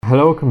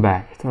Hello, welcome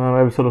back to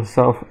another episode of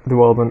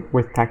Self-Development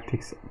with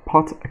Tactics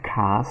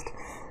podcast.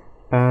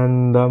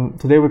 And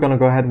today we're going to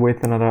go ahead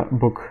with another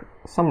book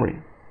summary.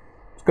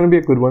 It's going to be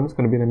a good one. It's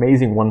going to be an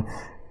amazing one.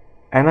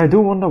 And I do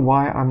wonder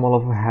why I'm all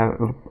of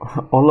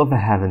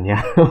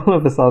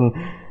a sudden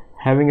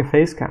having a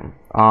face cam.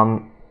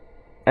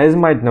 As you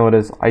might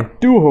notice, I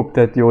do hope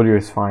that the audio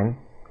is fine.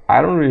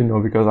 I don't really know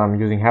because I'm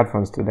using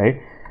headphones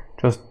today.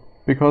 Just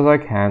because I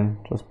can.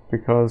 Just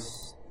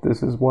because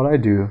this is what I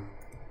do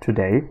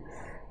today.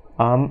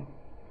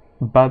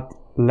 But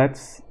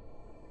let's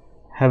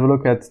have a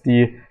look at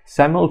the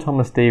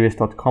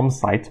SamuelThomasDavis.com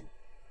site,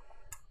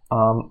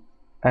 and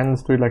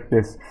let's do it like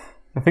this.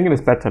 I think it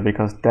is better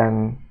because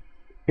then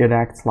it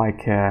acts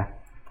like a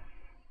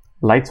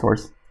light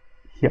source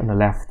here on the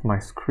left of my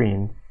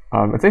screen.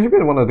 It's actually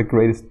been one of the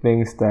greatest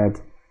things that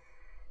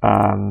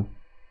I'm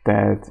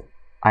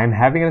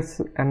having as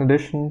an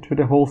addition to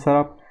the whole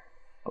setup.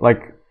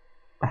 Like,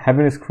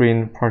 having a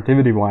screen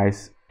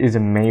productivity-wise is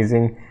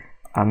amazing.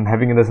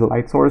 Having it as a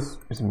light source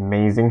is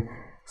amazing.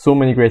 So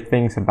many great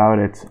things about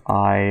it.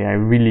 I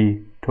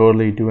really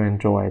totally do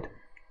enjoy it.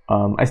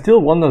 I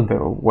still wonder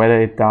though whether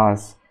it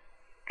does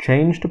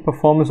change the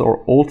performance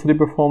or alter the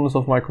performance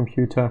of my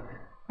computer.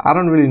 I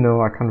don't really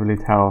know. I can't really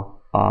tell.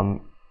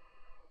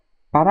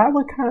 But I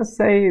would kind of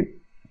say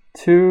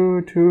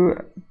to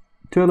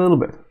a little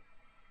bit.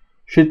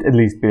 Should at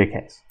least be the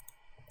case.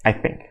 I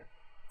think.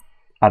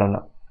 I don't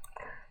know.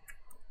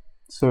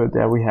 So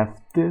there we have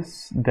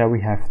this. There we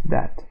have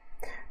that.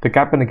 The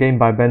Gap in the Game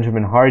by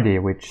Benjamin Hardy,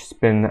 which has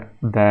been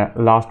the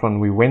last one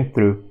we went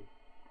through.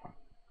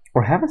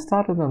 Or have I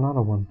started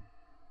another one?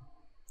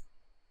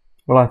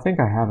 Well, I think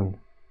I haven't.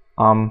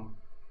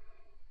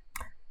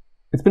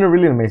 It's been a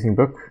really amazing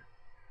book.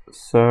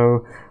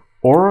 So,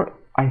 or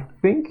I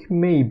think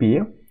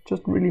maybe,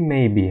 just really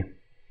maybe,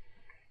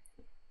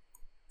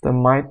 there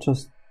might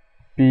just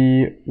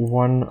be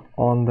one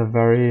on the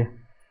very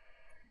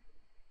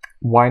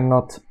why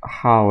not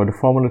how, the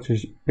formula to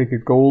bigger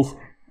goals,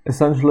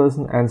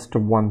 essentialism, and the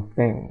one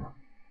thing.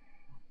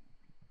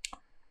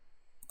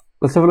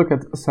 Let's have a look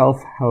at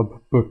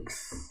self-help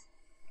books.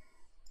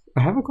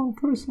 I haven't gone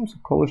through some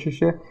psychology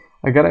shit.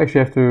 I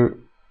have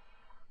to.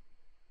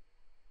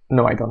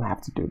 No, I don't have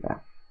to do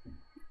that.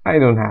 I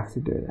don't have to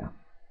do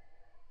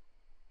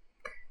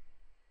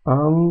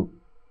that.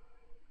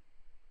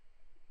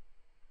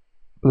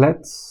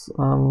 Let's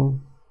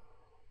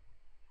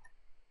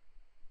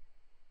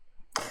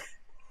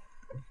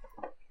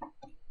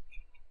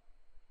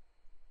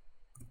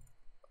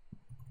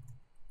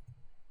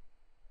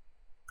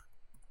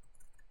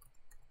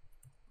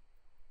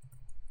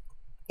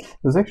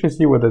Let's actually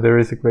see whether there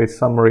is a great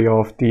summary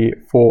of the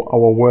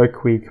 4-Hour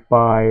Workweek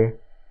by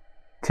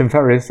Tim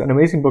Ferriss, an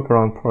amazing book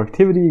around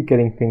productivity,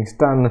 getting things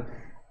done,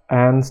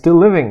 and still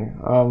living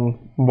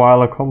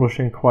while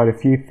accomplishing quite a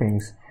few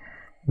things.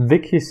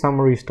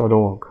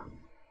 wikisummaries.org.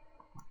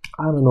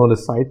 I don't know the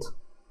site,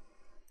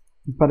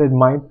 but it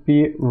might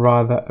be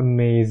rather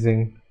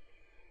amazing.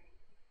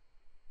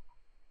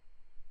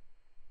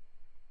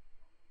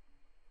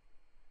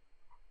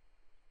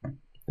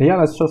 Yeah,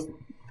 let's just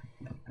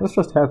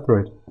head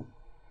through it.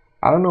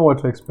 I don't know what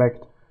to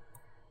expect.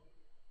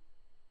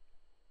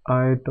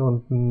 I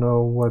don't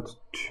know what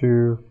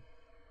to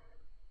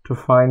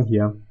find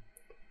here.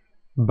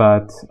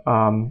 But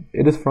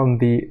it is from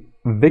the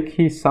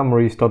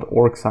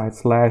wikisummaries.org site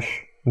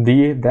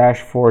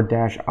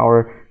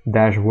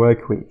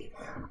 /the-4-hour-workweek.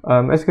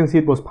 As you can see,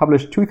 it was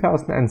published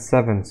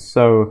 2007.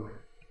 So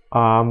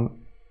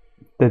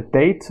the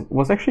date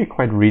was actually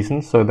quite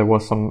recent. So there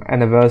was some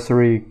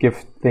anniversary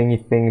gift thingy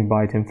thing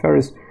by Tim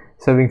Ferriss.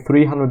 It's having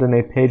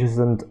 308 pages,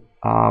 and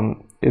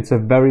it's a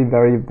very,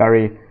 very,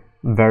 very,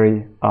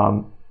 very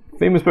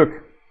famous book.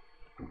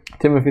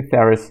 Timothy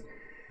Ferriss.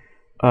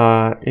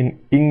 In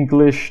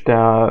English,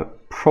 there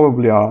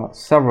probably are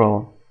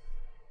several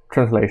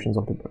translations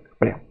of the book.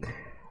 But yeah,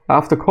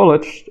 after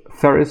college,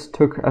 Ferriss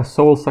took a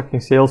soul-sucking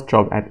sales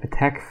job at a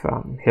tech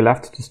firm. He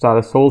left to start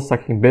a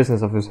soul-sucking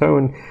business of his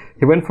own.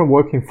 He went from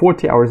working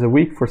 40 hours a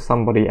week for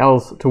somebody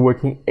else to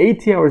working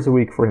 80 hours a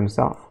week for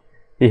himself.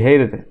 He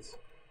hated it.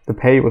 The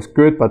pay was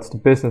good, but the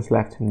business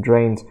left him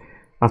drained.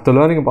 After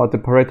learning about the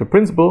Pareto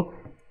principle,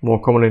 more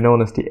commonly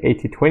known as the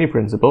 80-20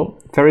 principle,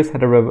 Ferriss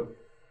had a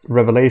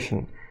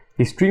revelation.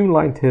 He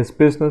streamlined his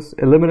business,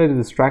 eliminated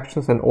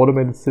distractions, and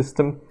automating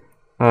systems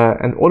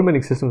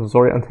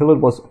until it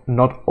was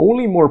not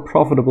only more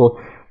profitable,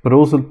 but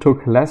also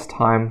took less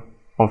time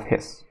of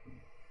his.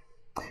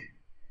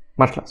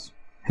 Much less.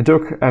 He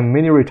took a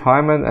mini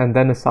retirement and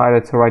then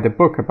decided to write a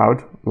book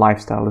about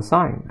lifestyle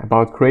design,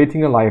 about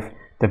creating a life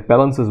that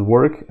balances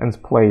work and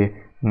play,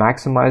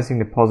 maximizing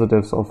the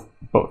positives of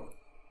both.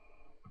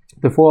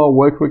 The 4-Hour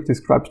Workweek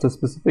describes the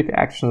specific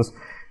actions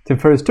Tim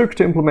Ferriss took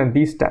to implement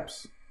these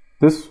steps.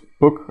 This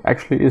book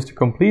actually is the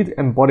complete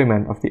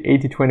embodiment of the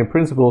 80-20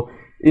 principle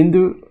in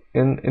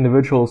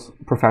individual's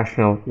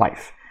professional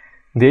life.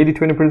 The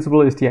 80-20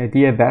 principle is the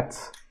idea that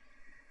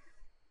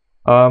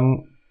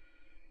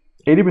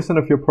 80%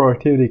 of your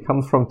productivity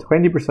comes from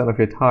 20% of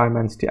your time,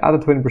 and the other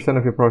 20%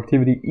 of your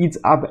productivity eats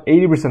up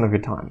 80% of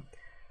your time.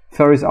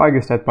 Ferriss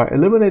argues that by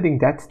eliminating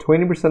that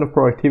 20% of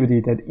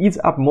productivity that eats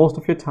up most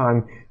of your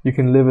time, you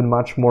can live in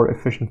much more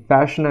efficient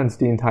fashion, and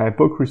the entire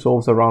book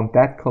revolves around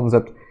that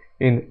concept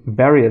in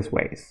various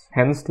ways.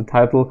 Hence the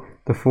title,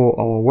 The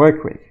 4-Hour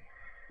Workweek.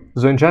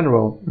 So in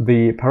general,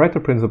 the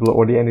Pareto principle,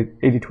 or the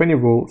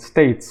 80-20 rule,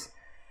 states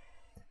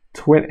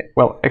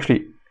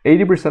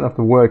 80% of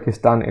the work is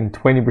done in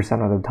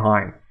 20% of the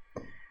time,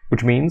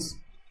 which means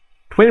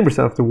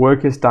 20% of the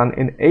work is done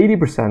in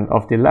 80%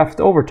 of the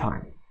leftover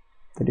time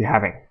that you're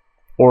having,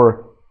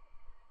 or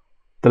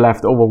the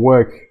leftover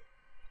work,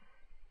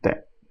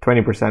 that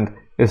 20%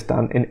 is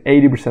done in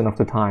 80% of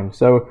the time.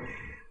 So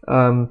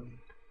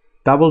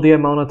double the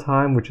amount of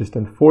time, which is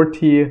then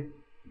 40,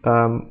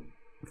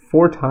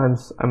 4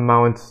 times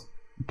amount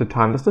the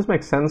time. Does this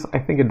make sense? I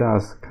think it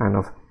does, kind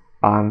of.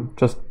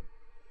 Just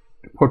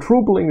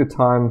quadrupling the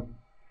time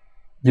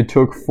you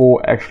took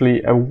for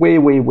actually a way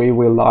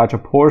larger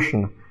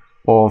portion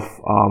of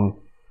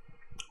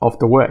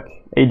the work,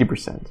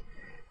 80%.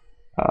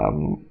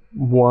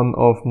 One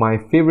of my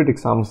favorite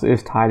examples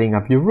is tidying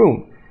up your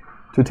room.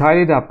 To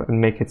tidy it up and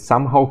make it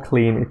somehow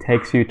clean, it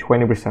takes you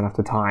 20% of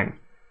the time,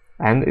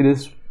 and it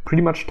is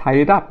pretty much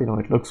tidied up.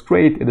 It looks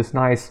great, it is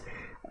nice,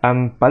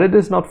 but it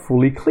is not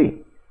fully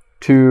clean.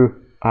 To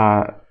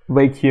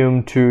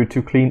vacuum,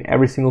 to clean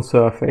every single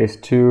surface,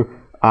 to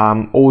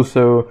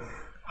also,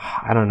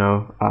 I don't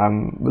know,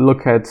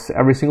 look at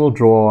every single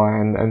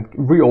drawer and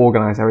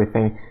reorganize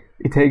everything.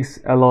 It takes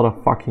a lot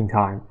of fucking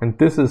time, and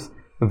this is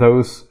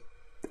those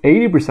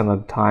 80%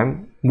 of the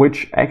time,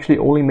 which actually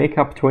only make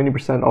up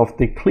 20% of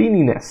the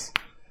cleanliness,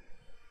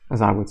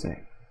 as I would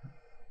say.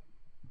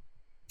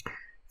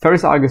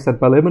 Ferriss argues that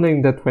by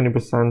eliminating that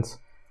 20%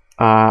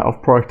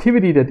 of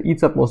productivity that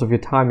eats up most of your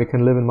time, you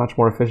can live in much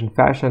more efficient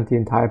fashion. The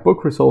entire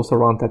book revolves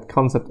around that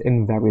concept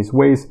in various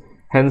ways,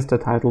 hence the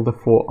title, The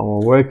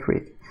 4-Hour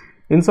Workweek.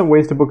 In some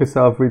ways, the book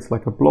itself reads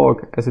like a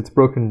blog, as it's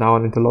broken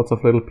down into lots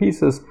of little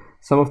pieces.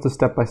 Some of the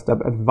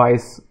step-by-step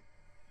advice,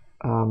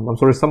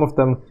 some of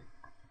them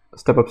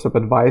step-by-step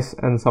advice,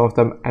 and some of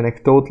them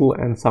anecdotal,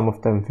 and some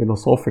of them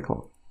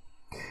philosophical.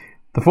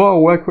 The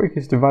 4-Hour Workweek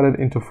is divided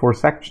into 4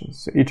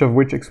 sections, each of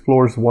which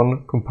explores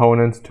one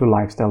component to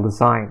lifestyle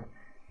design.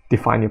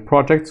 Define your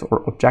projects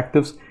or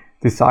objectives,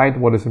 decide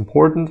what is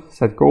important,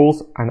 set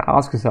goals, and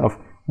ask yourself,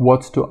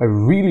 what do I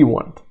really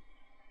want?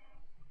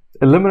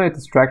 Eliminate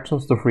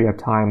distractions to free up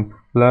time,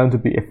 learn to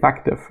be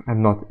effective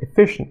and not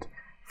efficient.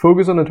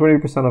 Focus on the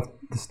 20% of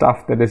the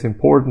stuff that is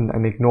important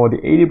and ignore the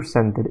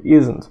 80% that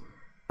isn't.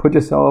 Put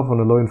yourself on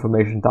a low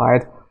information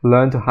diet,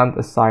 learn to hunt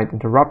aside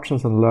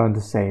interruptions, and learn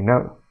to say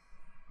no.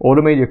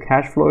 Automate your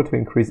cash flow to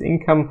increase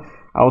income,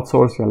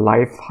 outsource your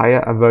life,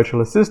 hire a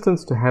virtual assistant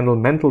to handle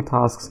mental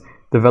tasks,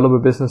 develop a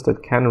business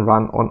that can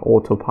run on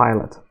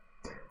autopilot.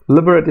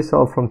 Liberate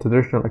yourself from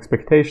traditional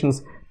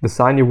expectations,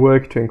 design your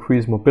work to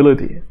increase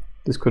mobility.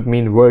 This could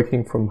mean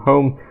working from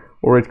home,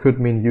 or it could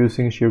mean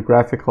using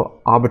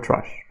geographical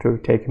arbitrage to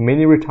take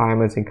mini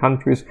retirements in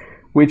countries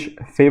with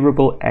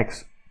favorable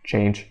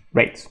exchange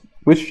rates,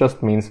 which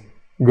just means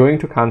going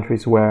to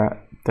countries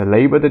where the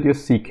labor that you're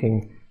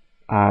seeking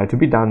to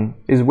be done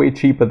is way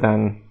cheaper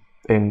than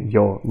in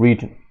your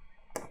region.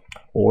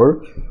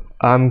 Or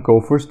go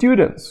for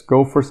students,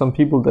 go for some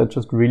people that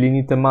just really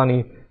need the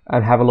money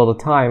and have a lot of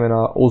time and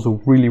are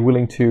also really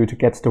willing to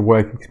get the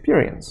work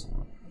experience.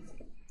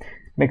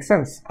 Makes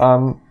sense.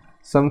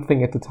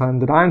 Something at the time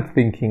that I'm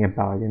thinking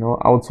about,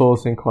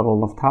 outsourcing quite a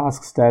lot of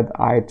tasks that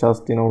I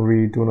just,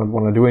 really do not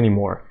want to do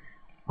anymore.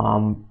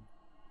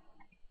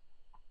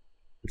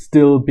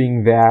 Still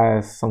being there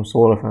as some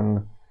sort of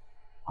an,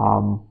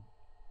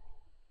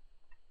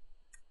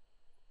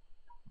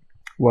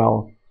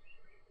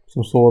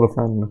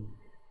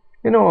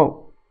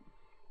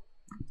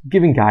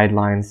 giving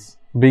guidelines,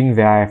 being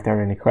there if there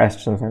are any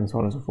questions, and so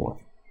on and so forth.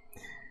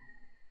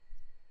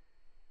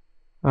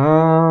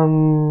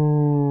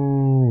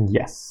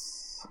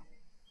 Yes.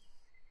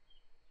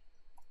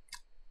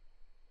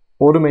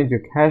 Automate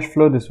your cash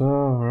flow. There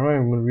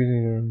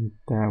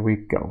we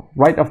go.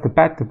 Right off the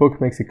bat, the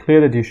book makes it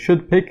clear that you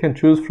should pick and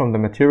choose from the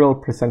material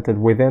presented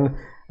within,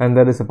 and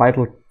that is a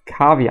vital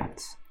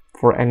caveat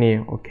for any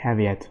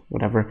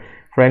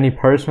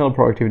personal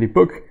productivity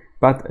book,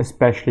 but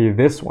especially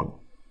this one.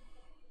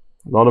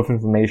 A lot of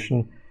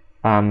information,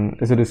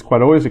 as it is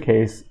quite always the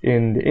case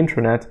in the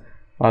intranet,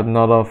 but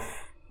not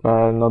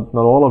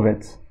all of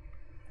it.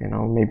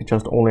 Maybe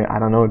just only,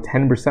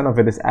 10% of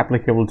it is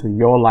applicable to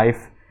your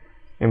life,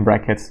 in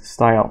brackets,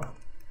 style.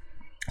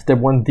 Step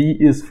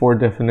 1D is for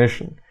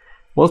definition.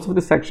 Most of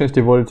the section is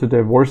devoted to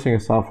divorcing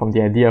yourself from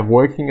the idea of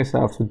working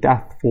yourself to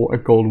death for a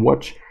gold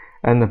watch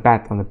and a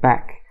pat on the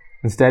back.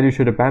 Instead, you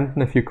should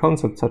abandon a few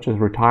concepts such as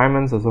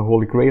retirements as a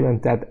holy grail,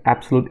 and that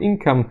absolute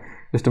income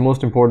is the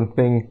most important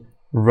thing.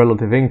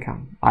 Relative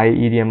income,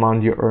 i.e. the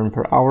amount you earn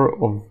per hour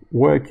of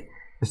work,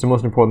 is the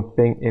most important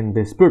thing in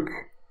this book.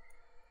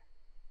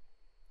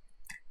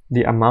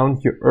 The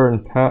amount you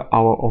earn per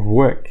hour of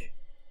work.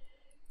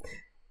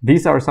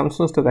 These are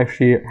assumptions that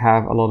actually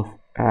have a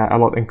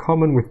lot in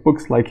common with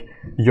books like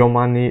Your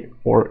Money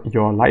or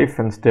Your Life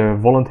and the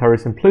Voluntary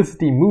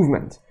Simplicity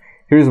Movement.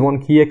 Here's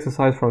one key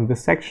exercise from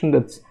this section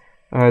that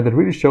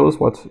really shows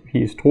what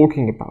he is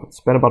talking about.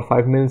 Spend about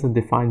 5 minutes and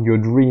define your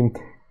dream.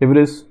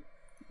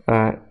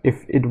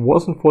 If it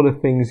wasn't for the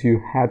things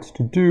you had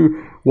to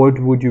do, what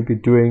would you be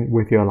doing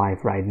with your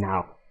life right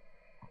now?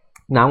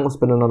 Now we'll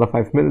spend another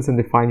 5 minutes and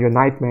define your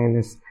nightmare in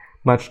as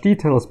much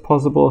detail as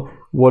possible.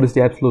 What is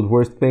the absolute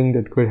worst thing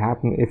that could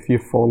happen if you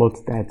followed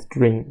that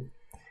dream?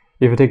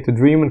 If you take the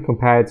dream and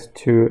compare it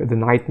to the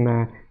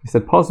nightmare, is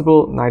that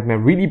possible? Nightmare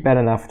really bad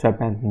enough to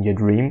abandon your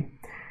dream?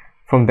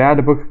 From there,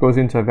 the book goes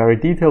into a very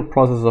detailed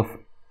process of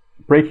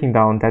breaking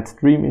down that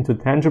dream into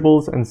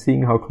tangibles and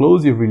seeing how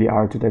close you really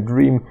are to that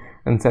dream,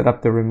 and set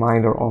up the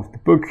remainder of the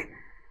book,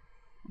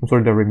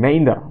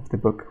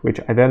 which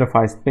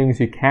identifies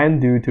things you can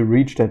do to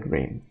reach that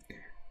dream.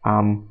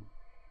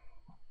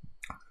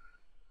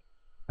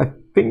 I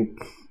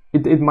think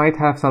it might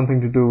have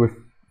something to do with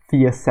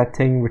fear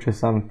setting, which is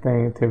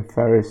something Tim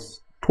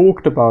Ferriss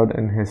talked about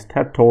in his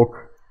TED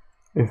Talk,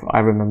 if I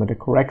remember it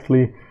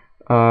correctly.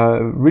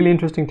 Really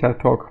interesting TED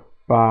Talk,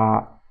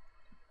 but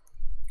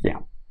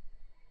yeah.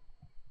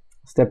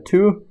 Step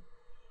 2.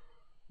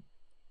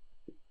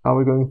 Are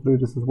we going through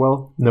this as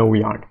well? No,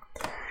 we aren't.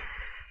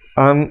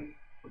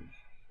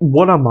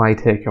 What are my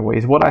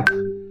takeaways? What are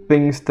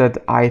things that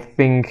I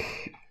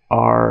think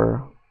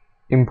are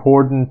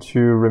important to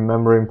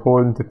remember,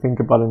 important to think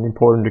about, and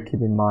important to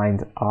keep in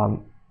mind?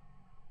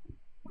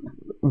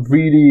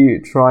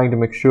 Really trying to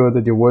make sure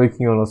that you're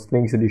working on those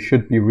things that you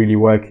should be really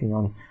working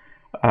on.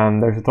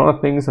 There's a ton of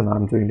things, and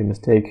I'm doing the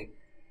mistake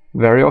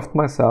very often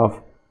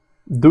myself,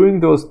 doing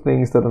those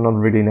things that are not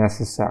really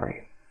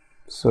necessary.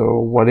 So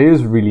what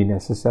is really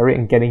necessary,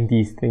 and getting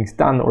these things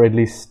done, or at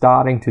least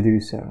starting to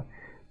do so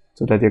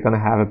that you're going to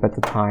have a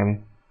better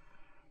time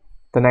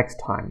the next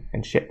time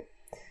and shit.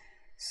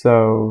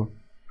 So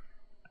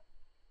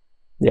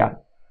yeah,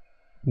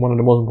 one of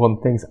the most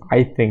important things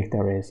I think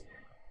there is.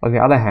 On the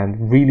other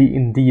hand, really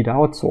indeed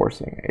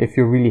outsourcing. If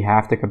you really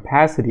have the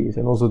capacities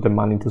and also the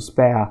money to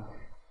spare,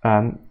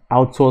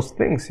 outsource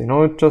things,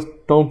 just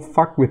don't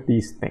fuck with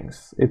these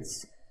things.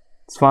 It's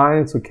fine,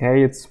 it's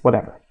okay, it's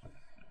whatever.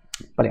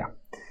 But yeah.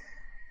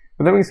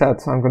 With that being said,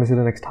 I'm going to see you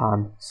the next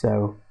time.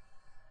 So